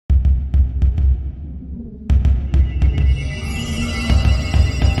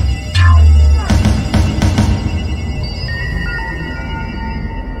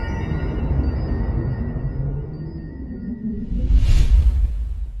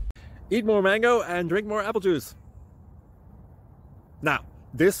eat more mango and drink more apple juice. Now,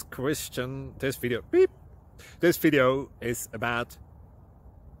 this video is about...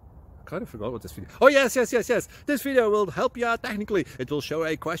 I kind of forgot what this video... Oh, yes. This video will help you out technically. It will show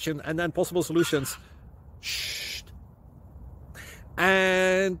a question and then possible solutions. Shh.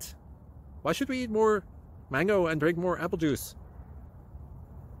 And why should we eat more mango and drink more apple juice?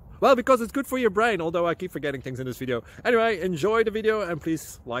 Well, because it's good for your brain, although I keep forgetting things in this video. Anyway, enjoy the video and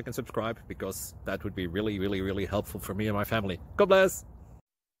please like and subscribe, because that would be really helpful for me and my family. God bless!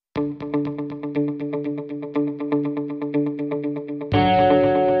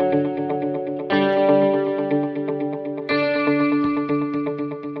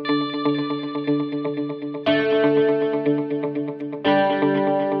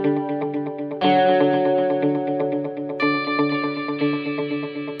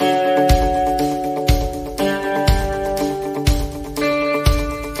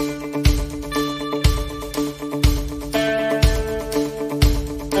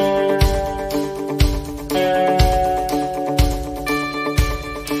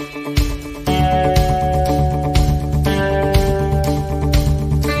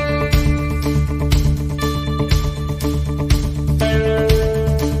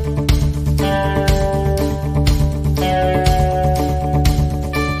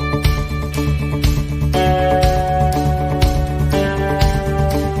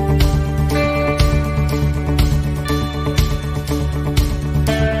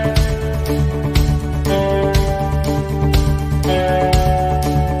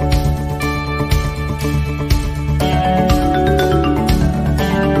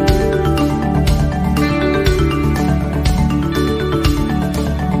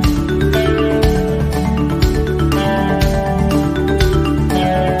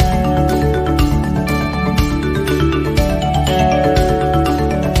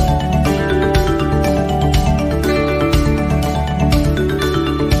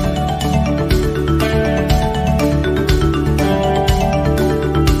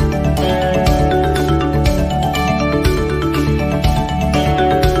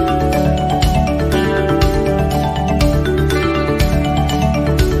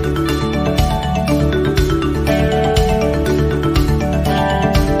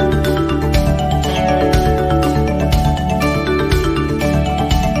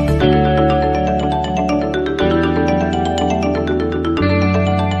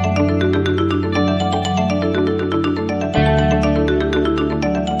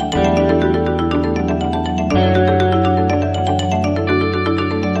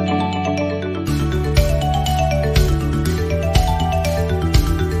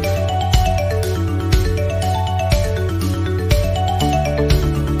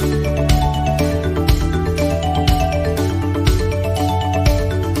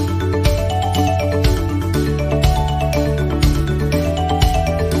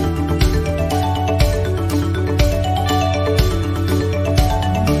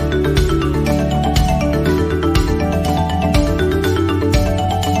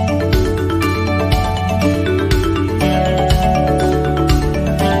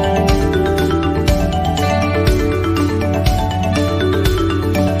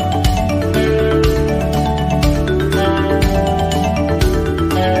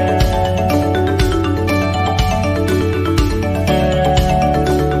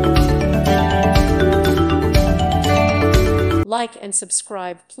 Like and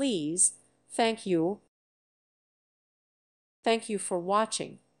subscribe, please. Thank you. Thank you for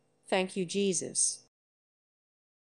watching. Thank you, Jesus.